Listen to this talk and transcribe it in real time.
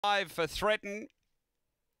5 for Threaten.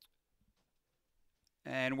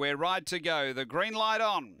 And we're right to go. The green light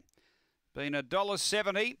on. Been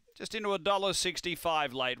 $1.70. Just into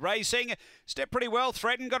 $1.65 late. Racing, stepped pretty well.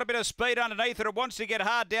 Threaten, got a bit of speed underneath it. It wants to get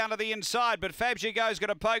hard down to the inside, but Fabjigo's going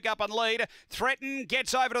to poke up and lead. Threaten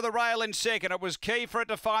gets over to the rail in second. It was key for it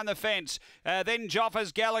to find the fence. Then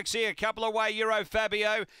Joffa's Galaxy, a couple away, Euro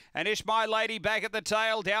Fabio, and Ish My Lady back at the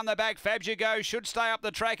tail. Down the back, Fabjigo should stay up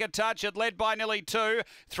the track a touch. It led by nearly 2.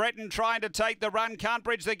 Threaten trying to take the run, can't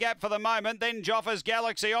bridge the gap for the moment. Then Joffa's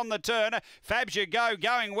Galaxy on the turn. Fabjigo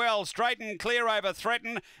going well, straight and clear over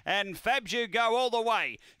Threaten. And Fabjigo all the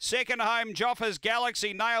way. Second home, Joffa's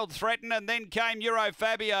Galaxy nailed Threaten, and then came Euro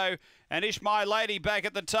Fabio and Ish My Lady back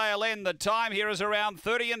at the tail end. The time here is around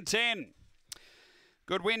 30 and 10.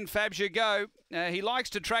 Good win, Fabjigo. He likes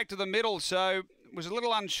to track to the middle, so was a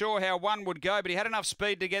little unsure how one would go, but he had enough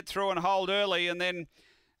speed to get through and hold early, and then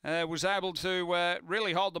was able to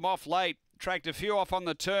really hold them off late. Tracked a few off on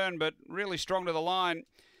the turn, but really strong to the line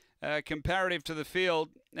comparative to the field.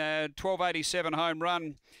 12.87 home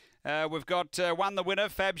run. We've got won the winner,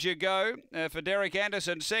 Fabjigo, for Derek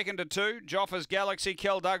Anderson. Second to 2, Joffa's Galaxy,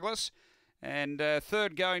 Kel Douglas. And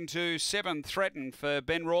third going to 7, Threaten for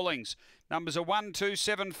Ben Rawlings. Numbers are 1, 2,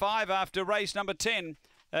 7, 5 after race number 10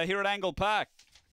 here at Angle Park.